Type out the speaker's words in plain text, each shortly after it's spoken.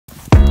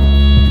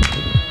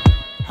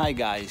Hi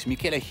guys,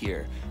 Michele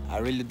here. I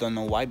really don't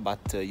know why,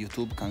 but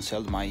YouTube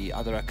cancelled my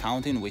other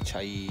account in which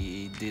I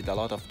did a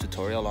lot of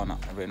tutorial on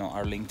Renault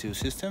R-Link 2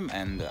 system,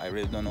 and I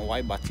really don't know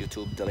why, but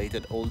YouTube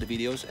deleted all the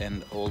videos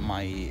and all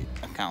my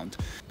account.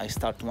 I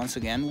start once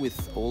again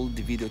with all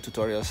the video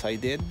tutorials I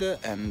did,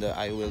 and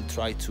I will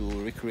try to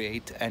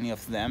recreate any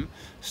of them,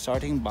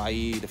 starting by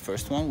the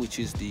first one, which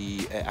is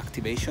the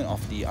activation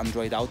of the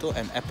Android Auto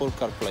and Apple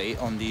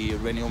CarPlay on the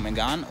Renault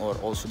Megane, or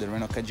also the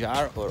Renault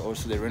Kadjar, or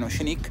also the Renault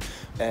Scenic,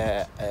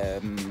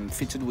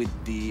 fitted with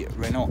the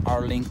Renault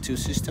R-Link 2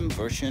 system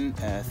version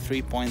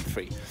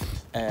 3.3.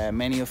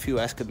 Many of you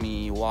asked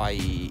me why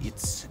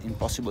it's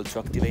impossible to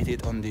activate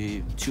it on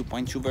the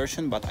 2.2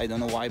 version, but I don't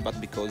know why, but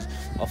because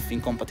of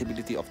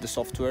incompatibility of the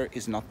software,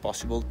 it's not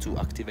possible to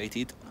activate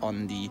it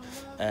on the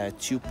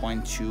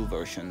 2.2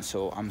 version.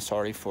 So I'm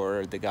sorry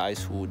for the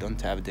guys who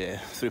don't have the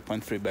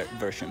 3.3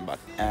 version, but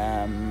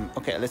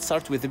okay, let's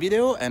start with the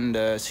video and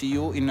see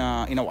you in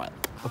a while.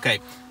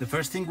 Okay, the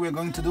first thing we're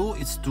going to do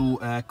is to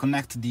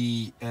connect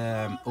the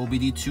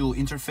OBD2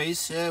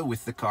 interface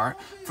with the car.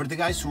 For the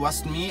guys who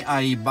asked me,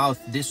 I bought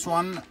this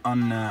one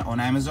on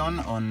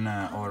Amazon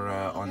or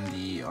on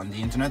the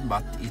internet,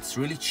 but it's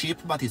really cheap,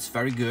 but it's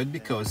very good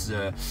because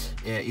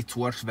it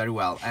works very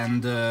well.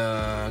 And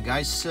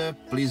guys,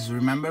 please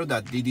remember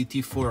that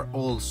DDT for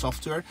all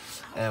software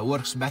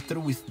works better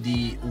with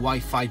the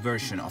Wi-Fi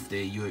version of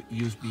the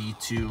USB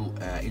 2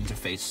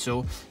 interface.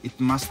 So it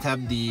must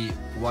have the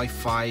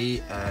Wi-Fi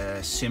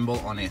symbol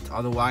on it,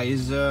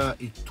 otherwise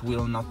it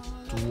will not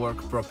work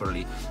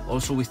properly.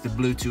 Also with the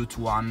Bluetooth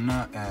one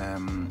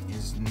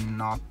is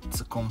not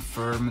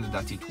confirmed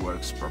that it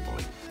works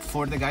properly.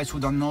 For the guys who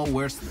don't know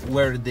where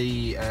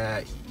the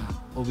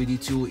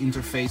OBD2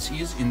 interface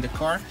is in the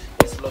car,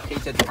 it's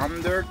located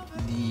under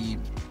the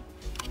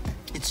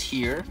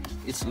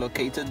it's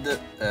located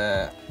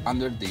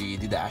under the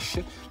dash,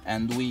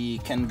 and we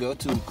can go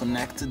to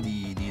connect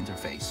the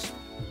interface.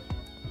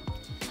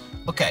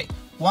 Okay,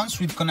 once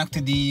we've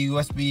connected the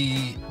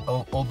USB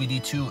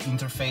OBD2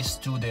 interface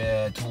to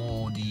the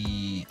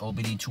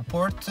OBD2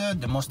 port,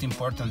 the most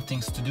important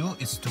things to do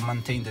is to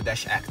maintain the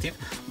dash active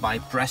by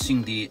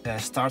pressing the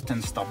start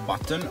and stop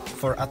button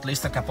for at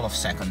least a couple of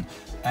seconds.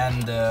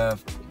 And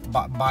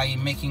by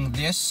making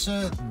this,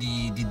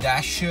 the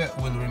dash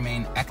will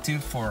remain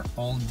active for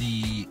all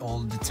the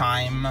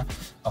time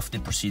of the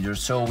procedure,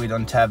 so we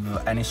don't have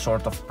any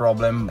sort of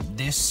problem.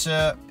 This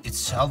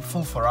it's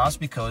helpful for us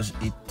because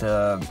it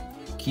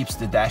keeps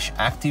the dash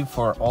active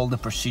for all the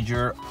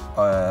procedure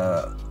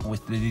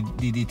with the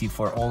DDT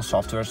for all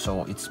software,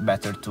 so it's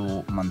better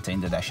to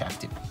maintain the dash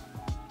active.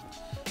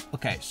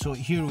 Okay, so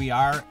here we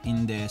are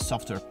in the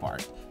software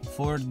part.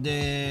 For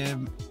the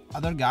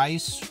other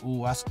guys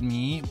who asked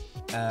me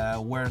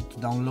where to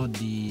download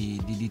the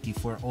DDT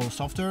for all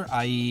software,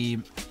 I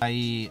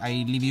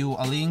leave you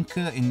a link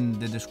in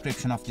the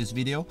description of this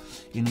video,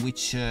 in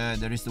which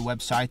there is the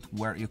website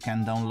where you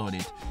can download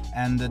it.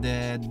 And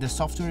the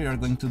software you're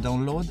going to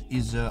download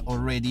is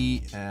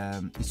already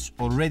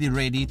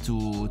ready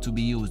to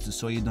be used,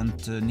 so you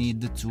don't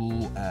need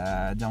to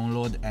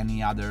download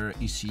any other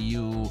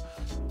ECU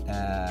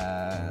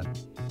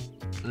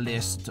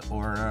list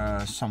or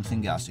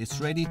something else.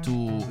 It's ready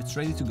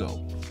to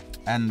go.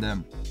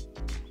 And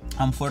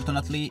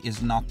unfortunately,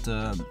 is not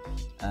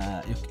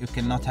you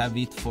cannot have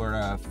it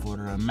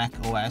for Mac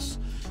OS.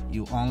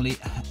 You only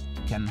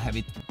can have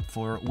it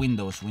for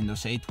Windows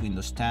 8,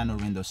 Windows 10 or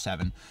Windows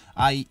 7.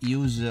 I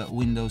use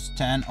Windows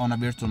 10 on a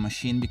virtual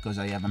machine because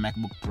I have a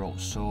MacBook Pro,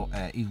 so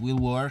it will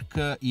work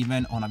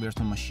even on a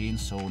virtual machine,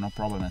 so no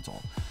problem at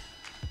all.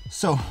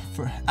 So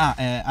for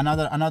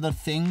another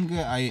thing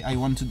I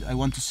want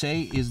to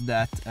say is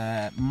that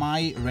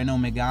my Renault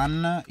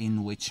Megane,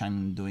 in which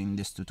I'm doing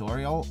this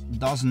tutorial,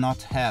 does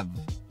not have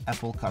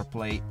Apple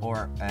CarPlay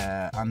or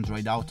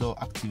Android Auto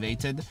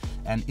activated,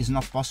 and is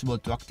not possible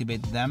to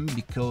activate them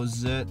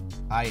because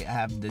I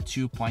have the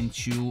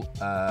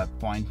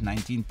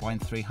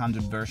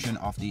 2.2.19.300 version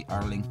of the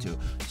R-Link 2.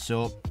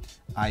 So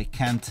I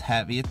can't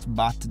have it,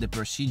 but the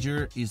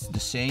procedure is the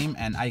same,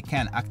 and I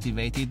can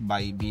activate it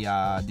by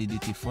via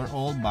DDT for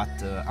all, but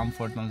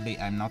unfortunately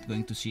I'm not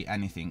going to see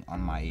anything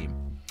on my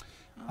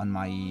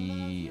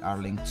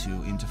R-Link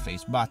 2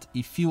 interface. But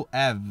if you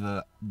have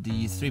the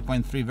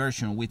 3.3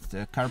 version with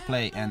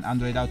CarPlay and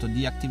Android Auto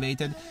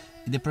deactivated,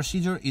 the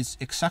procedure is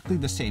exactly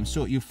the same.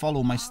 So you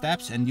follow my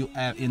steps and you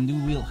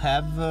will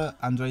have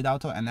Android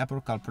Auto and Apple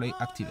CarPlay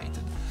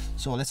activated.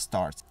 So let's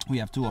start. We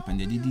have to open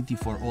the DDT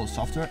for all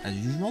software as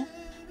usual.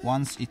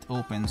 Once it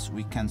opens,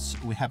 we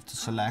have to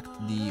select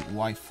the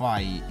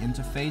Wi-Fi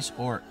interface,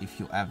 or if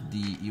you have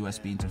the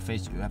USB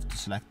interface, you have to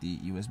select the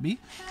USB,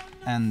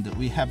 and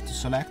we have to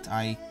select.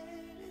 I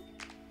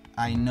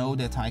know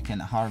that I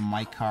can harm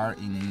my car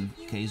in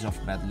case of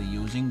badly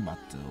using, but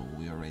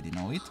we already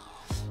know it.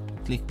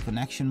 Click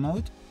connection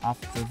mode.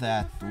 After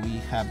that, we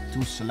have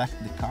to select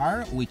the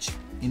car, which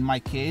in my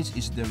case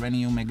is the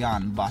Renault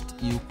Megane, but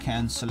you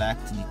can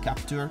select the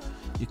capture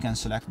You can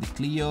select the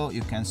Clio,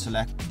 you can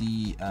select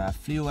the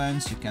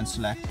Fluence, you can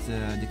select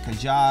the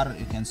Kadjar,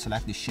 you can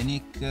select the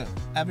Scenic,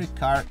 every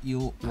car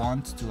you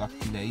want to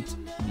activate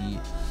the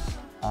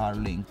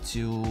R-Link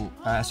 2,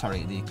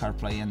 the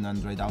CarPlay and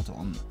Android Auto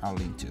on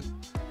R-Link 2.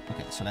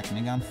 Okay, select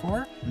Megane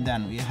 4,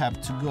 then we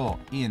have to go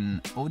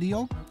in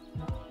audio.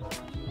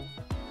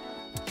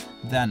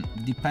 Then,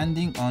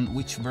 depending on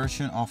which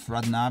version of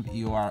RadNav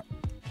you are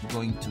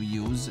going to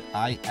use,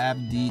 I have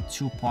the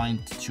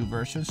 2.2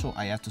 version, so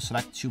I have to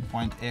select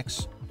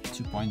 2.x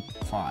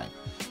 2.5.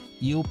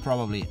 You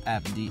probably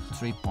have the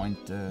 3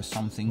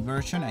 something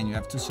version and you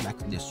have to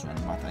select this one,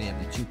 but I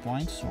have the 2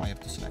 points, so I have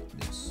to select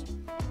this.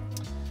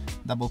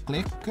 Double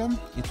click,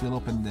 it will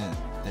open the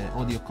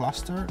audio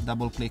cluster.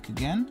 Double click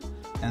again,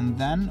 and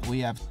then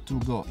we have to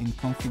go in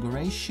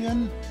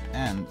configuration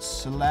and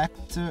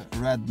select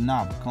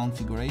RadNav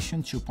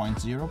configuration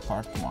 2.0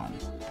 part 1.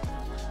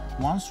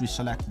 Once we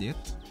select it,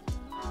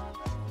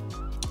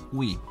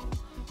 we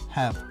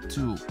have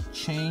to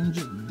change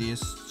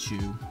these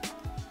two.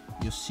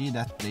 You see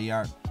that they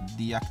are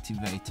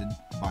deactivated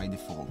by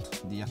default.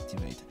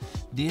 Deactivated.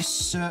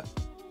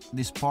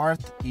 This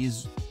part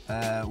is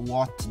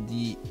what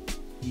the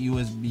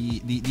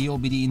USB, the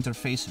OBD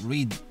interface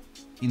read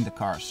in the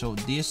car. So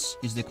this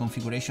is the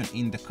configuration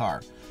in the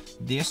car.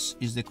 This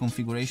is the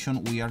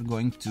configuration we are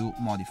going to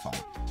modify.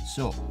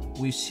 So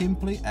we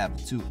simply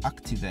have to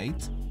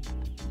activate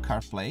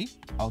CarPlay,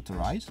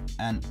 authorized,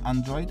 and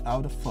Android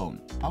Auto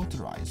phone,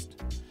 authorized.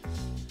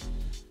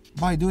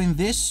 By doing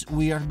this,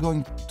 we are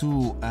going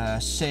to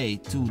say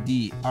to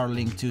the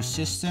R-Link 2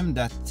 system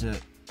that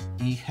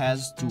he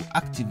has to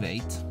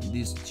activate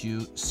these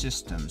two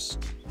systems,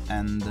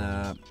 and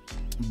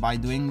by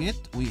doing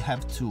it, we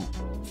have to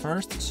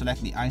first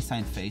select the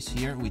Einstein face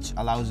here, which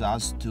allows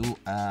us to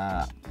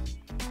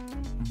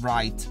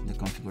write the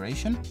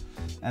configuration,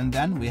 and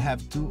then we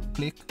have to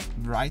click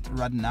write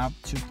RadNav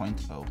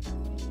 2.0.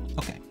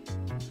 Okay,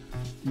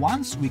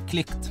 once we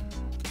clicked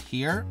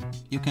here,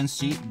 you can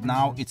see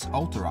now it's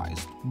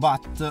authorized,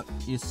 but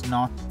it's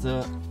not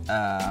the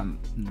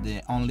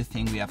only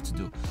thing we have to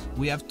do.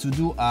 We have to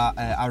do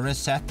a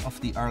reset of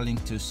the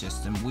R-Link 2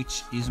 system,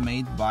 which is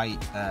made by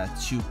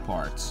two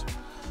parts.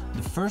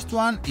 The first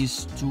one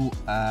is to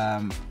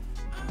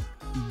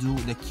do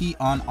the key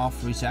on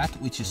off reset,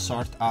 which is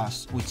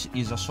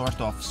a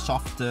sort of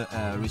soft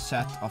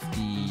reset of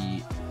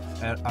the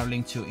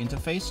R-Link 2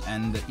 interface,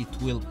 and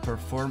it will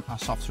perform a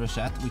soft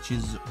reset, which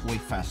is way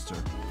faster.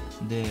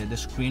 The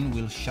screen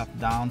will shut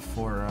down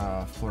for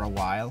a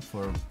while,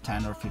 for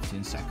 10 or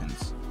 15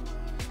 seconds.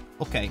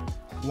 Okay,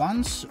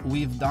 once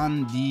we've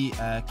done the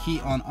key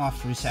on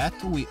off reset,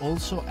 we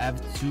also have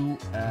to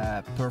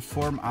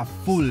perform a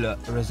full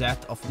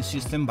reset of the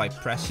system by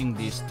pressing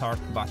the start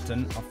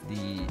button of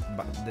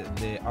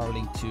the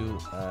R-Link 2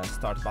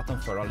 start button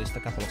for at least a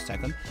couple of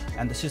seconds,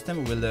 and the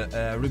system will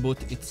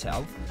reboot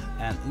itself,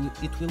 and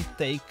it will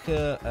take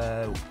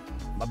a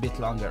bit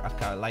longer,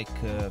 like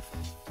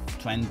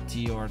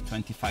 20 or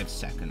 25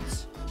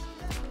 seconds.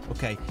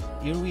 Okay,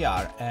 here we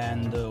are,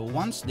 and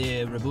once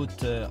the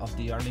reboot of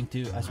the R-Link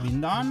 2 has been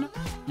done,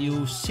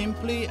 you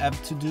simply have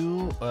to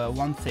do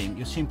one thing.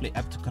 You simply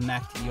have to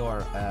connect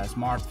your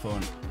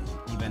smartphone,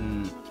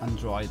 even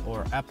Android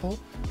or Apple,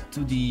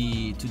 to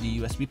the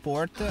USB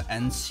port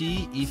and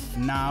see if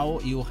now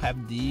you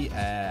have the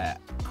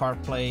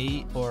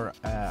CarPlay or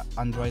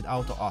Android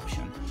Auto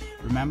option.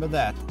 Remember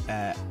that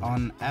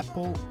on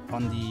Apple,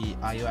 on the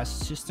iOS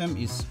system,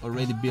 is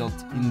already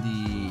built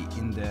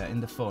in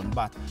the phone,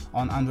 but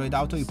on Android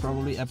Auto you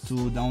probably have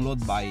to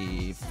download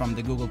from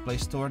the Google Play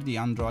Store the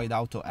Android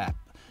Auto app,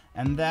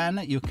 and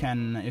then you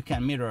can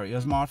mirror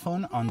your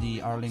smartphone on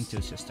the R-Link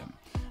 2 system.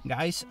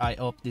 Guys, I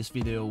hope this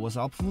video was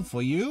helpful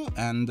for you,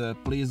 and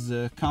please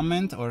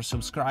comment or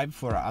subscribe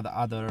for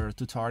other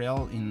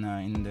tutorial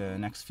in the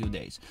next few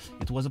days.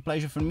 It was a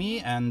pleasure for me,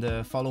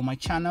 and follow my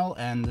channel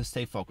and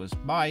stay focused.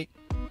 Bye!